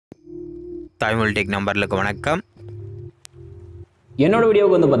தாய்மொழி டெக் நம்பர்களுக்கு வணக்கம். என்னோட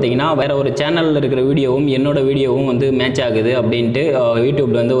வீடியோவுக்கு வந்து பார்த்தீங்கன்னா வேறு ஒரு சேனலில் இருக்கிற வீடியோவும் என்னோட வீடியோவும் வந்து மேட்ச் ஆகுது அப்படின்ட்டு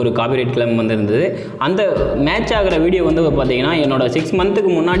யூடியூப்பில் வந்து ஒரு காப்பிரைட் கிளைம் வந்துருந்தது. அந்த மேட்ச் ஆகிற வீடியோ வந்து பார்த்தீங்கன்னா என்னோட 6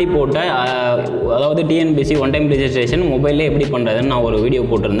 மந்த்துக்கு முன்னாடி போட்ட அதாவது டிஎன்பிசி ஒன் டைம் ரிஜிஸ்ட்ரேஷன் மொபைலில் எப்படி பண்ணுறதுன்னு நான் ஒரு வீடியோ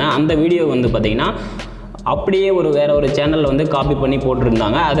போட்டிருந்தேன். அந்த வீடியோ வந்து பார்த்தீங்கன்னா அப்படியே வேறு ஒரு சேனலில் வந்து காப்பி பண்ணி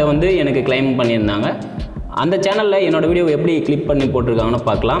போட்டிருந்தாங்க. அதை வந்து எனக்கு கிளைம் பண்ணியிருந்தாங்க. அந்த சேனலில் என்னோடய வீடியோவை எப்படி கிளிக் பண்ணி போட்டிருக்காங்கன்னு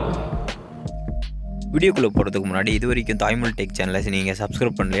பார்க்கலாம். வீடியோக்குள்ளே போகிறதுக்கு முன்னாடி இது வரைக்கும் தாய்மொழி டெக் சேனலை நீங்கள்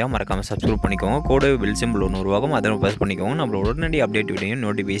சப்ஸ்கிரைப் பண்ணலையா மறக்காமல் சப்ஸ்கிரைப் பண்ணிக்கோங்க. கூட பெல் சிம்பிள் ஒன்று உருவாகும், அதை ப்ரெஸ் பண்ணிக்கோங்க. நம்மளோட உடனடி அப்டேட் வீடியோ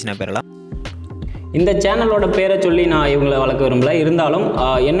நோட்டிஃபிகேஷனாக பெறலாம். இந்த சேனலோட பேரை சொல்லி நான் இவங்களை வளர்க்க விரும்பல. இருந்தாலும்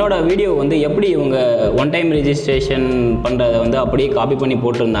என்னோட வீடியோ வந்து எப்படி இவங்க ஒன் டைம் ரிஜிஸ்ட்ரேஷன் பண்ணுறதை வந்து அப்படியே காப்பி பண்ணி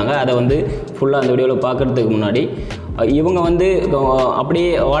போட்டிருந்தாங்க. அதை வந்து ஃபுல்லாக அந்த வீடியோவில் பார்க்குறதுக்கு முன்னாடி இவங்க வந்து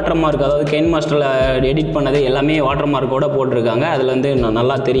அப்படியே வாட்டர் மார்க், அதாவது கெயின் மாஸ்டரில் எடிட் பண்ணது எல்லாமே வாட்டர் மார்க்கோடு போட்டிருக்காங்க. அதில் வந்து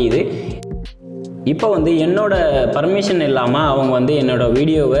நல்லா தெரியுது. இப்போ வந்து என்னோடய பர்மிஷன் இல்லாமல் அவங்க வந்து என்னோடய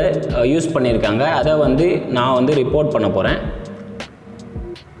வீடியோவை யூஸ் பண்ணியிருக்காங்க. அதை வந்து நான் வந்து ரிப்போர்ட் பண்ண போகிறேன்.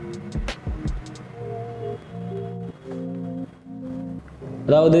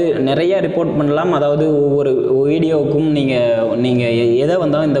 அதாவது நிறைய ரிப்போர்ட் பண்ணலாம். அதாவது ஒவ்வொரு வீடியோவுக்கும் நீங்கள் எதை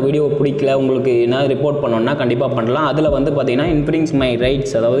வந்தால் இந்த வீடியோவை பிடிக்கல உங்களுக்கு என்ன ரிப்போர்ட் பண்ணோன்னா கண்டிப்பாக பண்ணலாம். அதில் வந்து பார்த்திங்கன்னா இன்ஃப்ரிங்ஸ் மை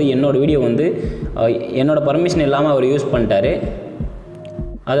ரைட்ஸ், அதாவது என்னோடய வீடியோ வந்து என்னோடய பர்மிஷன் இல்லாமல் அவர் யூஸ் பண்ணிட்டாரு.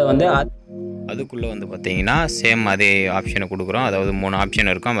 அதை வந்து அதுக்குள்ளே வந்து பார்த்தீங்கன்னா சேம் அதே ஆப்ஷனை கொடுக்குறோம். அதாவது 3 ஆப்ஷன்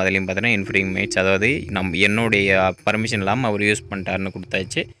இருக்கும். அதுலேயும் பார்த்தீங்கன்னா இன்ஃப்ரிங் மேட்ச், அதாவது என்னுடைய பர்மிஷன் இல்லாமல் அவர் யூஸ் பண்ணிட்டாருன்னு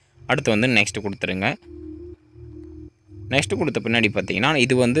கொடுத்தாச்சு. அடுத்து வந்து நெக்ஸ்ட்டு கொடுத்துருங்க. நெக்ஸ்ட்டு கொடுத்த பின்னாடி பார்த்தீங்கன்னா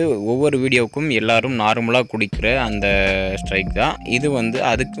இது வந்து ஒவ்வொரு வீடியோவுக்கும் எல்லோரும் நார்மலாக குடிக்கிற அந்த ஸ்ட்ரைக் தான். இது வந்து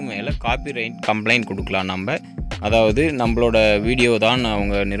அதுக்கு மேலே காப்பிரைட் கம்ப்ளைண்ட் கொடுக்கலாம் நம்ம. அதாவது நம்மளோட வீடியோ தான்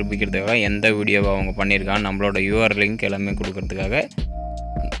அவங்க நிரூபிக்கிறதுக்காக எந்த வீடியோவை அவங்க பண்ணியிருக்காங்க, நம்மளோட யூஆர் லிங்க் எல்லாமே கொடுக்கறதுக்காக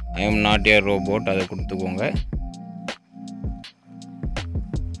I am not a robot அதை கொடுத்துக்கோங்க.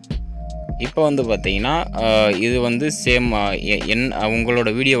 இப்போ வந்து பார்த்தீங்கன்னா இது வந்து சேம் உங்களோட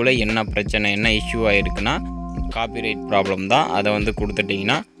வீடியோவில் என்ன பிரச்சனை, என்ன இஷ்யூ ஆகிருக்குன்னா காப்பிரைட் ப்ராப்ளம் தான். அதை வந்து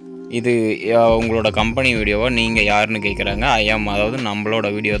கொடுத்துட்டிங்கன்னா இது உங்களோட கம்பெனி வீடியோவை நீங்கள் யாருன்னு கேட்குறாங்க. அதாவது நம்மளோட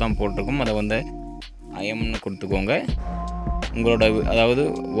வீடியோ தான் போட்டிருக்கோம். அதை வந்து ஐஎம்னு கொடுத்துக்கோங்க. உங்களோட அதாவது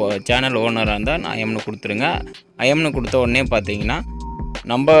சேனல் ஓனராக இருந்தால் ஐஎம்னு கொடுத்துருங்க. ஐஎம்னு கொடுத்த உடனே பார்த்தீங்கன்னா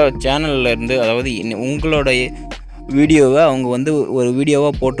நம்ம சேனல்லேருந்து, அதாவது உங்களோட வீடியோவை அவங்க வந்து ஒரு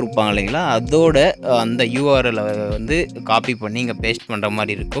வீடியோவாக போட்டிருப்பாங்க இல்லைங்களா, அதோட அந்த யூஆர்எலை வந்து காப்பி பண்ணி இங்கே பேஸ்ட் பண்ணுற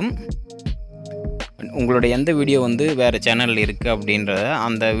மாதிரி இருக்கும். உங்களோட எந்த வீடியோ வந்து வேறு சேனலில் இருக்குது அப்படின்றத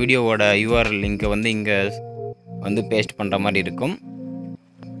அந்த வீடியோவோட யூஆர்எல் லிங்கை வந்து இங்கே வந்து பேஸ்ட் பண்ணுற மாதிரி இருக்கும்.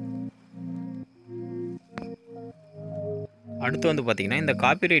 அடுத்து வந்து பார்த்திங்கன்னா இந்த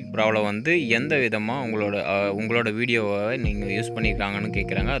காப்பிரைட் ப்ராப்ளம் வந்து எந்த விதமாக உங்களோட வீடியோவை நீங்கள் யூஸ் பண்ணியிருக்காங்கன்னு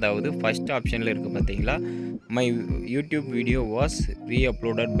கேட்குறாங்க. அதாவது ஃபஸ்ட் ஆப்ஷனில் இருக்குது பார்த்தீங்களா, my YouTube video was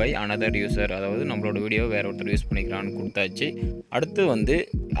ரீஅப்லோடட் by another user, அதாவது நம்மளோட வீடியோ வேறு ஒருத்தர் யூஸ் பண்ணிக்கலான்னு கொடுத்தாச்சு. அடுத்து வந்து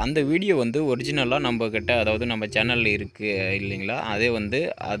அந்த வீடியோ வந்து ஒரிஜினலாக நம்மக்கிட்ட, அதாவது நம்ம சேனலில் இருக்குது இல்லைங்களா, அதே வந்து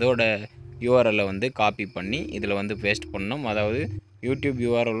அதோட யூஆர்எல்லை வந்து காப்பி பண்ணி இதில் வந்து பேஸ்ட் பண்ணணும். அதாவது யூடியூப்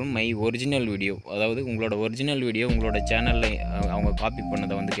யூஆர்எல்லும் மை ஒரிஜினல் வீடியோ, அதாவது உங்களோட ஒரிஜினல் வீடியோ உங்களோட சேனலில் அவங்க காப்பி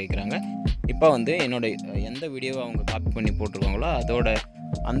பண்ணதை வந்து கேட்குறாங்க. இப்போ வந்து எந்த வீடியோவை அவங்க காப்பி பண்ணி போட்டிருக்காங்களோ அதோட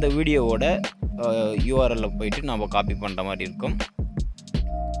அந்த வீடியோவோட யூஆர்எல்லில் போயிட்டு நம்ம காப்பி பண்ணுற மாதிரி இருக்கும்.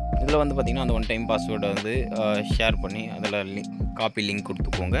 இதில் வந்து பார்த்திங்கன்னா அந்த ஒன் டைம் பாஸ்வேர்டை வந்து ஷேர் பண்ணி அதில் காப்பி லிங்க்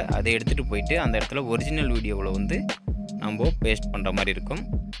கொடுத்துக்கோங்க. அதை எடுத்துகிட்டு போயிட்டு அந்த இடத்துல ஒரிஜினல் வீடியோவில் வந்து நம்ம பேஸ்ட் பண்ணுற மாதிரி இருக்கும்.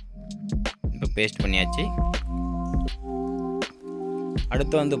 இப்போ பேஸ்ட் பண்ணியாச்சு.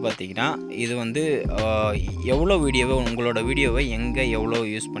 அடுத்து வந்து பார்த்திங்கன்னா இது வந்து எவ்வளோ வீடியோவை, உங்களோட வீடியோவை எங்கே எவ்வளோ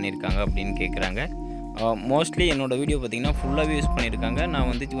யூஸ் பண்ணியிருக்காங்க அப்படின்னு கேட்குறாங்க. மோஸ்ட்லி என்னோடய வீடியோ பார்த்திங்கன்னா ஃபுல்லாகவே யூஸ் பண்ணியிருக்காங்க. நான்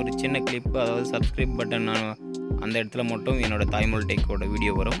வந்து ஒரு சின்ன கிளிப்பு, அதாவது சப்ஸ்கிரைப் பட்டன் அந்த இடத்துல மட்டும் என்னோடய தாய்மொழி டெக்கோட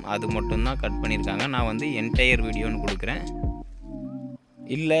வீடியோ வரும், அது மட்டும்தான் கட் பண்ணியிருக்காங்க. நான் வந்து என்டையர் வீடியோன்னு கொடுக்குறேன்.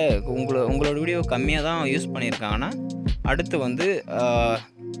 இல்லை உங்களோட வீடியோ கம்மியாக தான் யூஸ் பண்ணியிருக்காங்கன்னா அடுத்து வந்து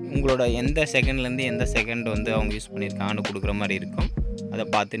உங்களோட எந்த செகண்ட்லேருந்து எந்த செகண்ட் வந்து அவங்க யூஸ் பண்ணியிருக்காங்கன்னு கொடுக்குற மாதிரி இருக்கும். அதை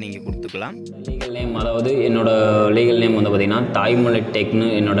பார்த்து நீங்கள் கொடுத்துக்கலாம். லீகல் நேம், அதாவது என்னோடய லீகல் நேம் வந்து பார்த்திங்கன்னா தாய்மொழி டெக்னு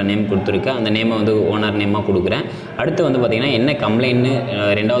என்னோடய நேம் கொடுத்துருக்கேன். அந்த நேமை வந்து ஓனர் நேமாக கொடுக்குறேன். அடுத்து வந்து பார்த்திங்கன்னா என்ன கம்ப்ளைண்ட்னு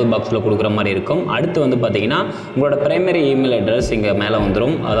 2வது பாக்ஸில் கொடுக்குற மாதிரி இருக்கும். அடுத்து வந்து பார்த்திங்கன்னா உங்களோட ப்ரைமரி இமெயில் அட்ரஸ் இங்கே மேலே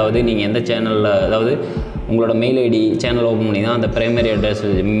வந்துடும். அதாவது நீங்கள் எந்த சேனலில், அதாவது உங்களோட மெயில் ஐடி சேனல் ஓப்பன் பண்ணி தான் அந்த ப்ரைமரி அட்ரஸ்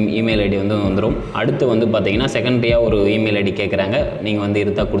இமெயில் ஐடி வந்து வந்துடும். அடுத்து வந்து பார்த்திங்கன்னா செகண்டரியாக ஒரு இமெயில் ஐடி கேட்குறாங்க, நீங்கள் வந்து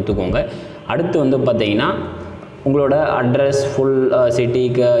இருந்தால் கொடுத்துக்கோங்க. அடுத்து வந்து பார்த்திங்கன்னா உங்களோட அட்ரஸ், ஃபுல் சிட்டி,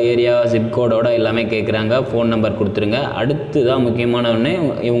 ஏரியா, ஜிப்கோடோட எல்லாமே கேட்குறாங்க. ஃபோன் நம்பர் கொடுத்துருங்க. அடுத்து தான் முக்கியமான ஒன்று,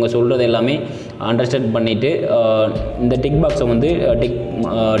 இவங்க சொல்கிறது எல்லாமே அண்டர்ஸ்டாண்ட் பண்ணிவிட்டு இந்த டிக் பாக்ஸை வந்து டிக்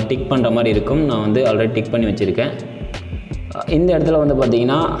டிக் பண்ணுற மாதிரி இருக்கும். நான் வந்து ஆல்ரெடி டிக் பண்ணி வச்சுருக்கேன். இந்த இடத்துல வந்து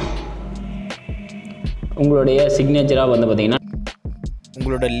பார்த்திங்கன்னா உங்களுடைய சிக்னேச்சராக வந்து பார்த்திங்கன்னா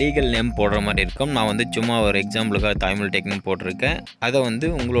உங்களோட லீகல் நேம் போடுற மாதிரி இருக்கும். நான் வந்து சும்மா ஒரு எக்ஸாம்பிளுக்காக தாய்மொழி டெக்னு போட்டிருக்கேன். அதை வந்து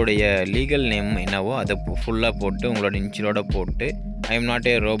உங்களுடைய லீகல் நேம் என்னவோ அதை ஃபுல்லாக போட்டு உங்களோட இன்ஷியலோட போட்டு I am not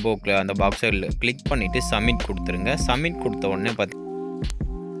a robot அந்த பாக்ஸை கிளிக் பண்ணிவிட்டு சப்மிட் கொடுத்துருங்க. சப்மிட் கொடுத்த உடனே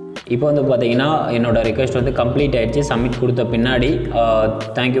இப்போ வந்து பார்த்தீங்கன்னா என்னோடய ரிக்வெஸ்ட் வந்து கம்ப்ளீட் ஆகிடுச்சு. சப்மிட் கொடுத்த பின்னாடி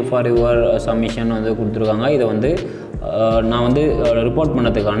தேங்க்யூ ஃபார் யுவர் சப்மிஷன் வந்து கொடுத்துருக்காங்க. இதை வந்து நான் வந்து ரிப்போர்ட்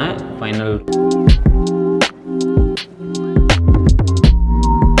பண்ணதுக்கான ஃபைனல்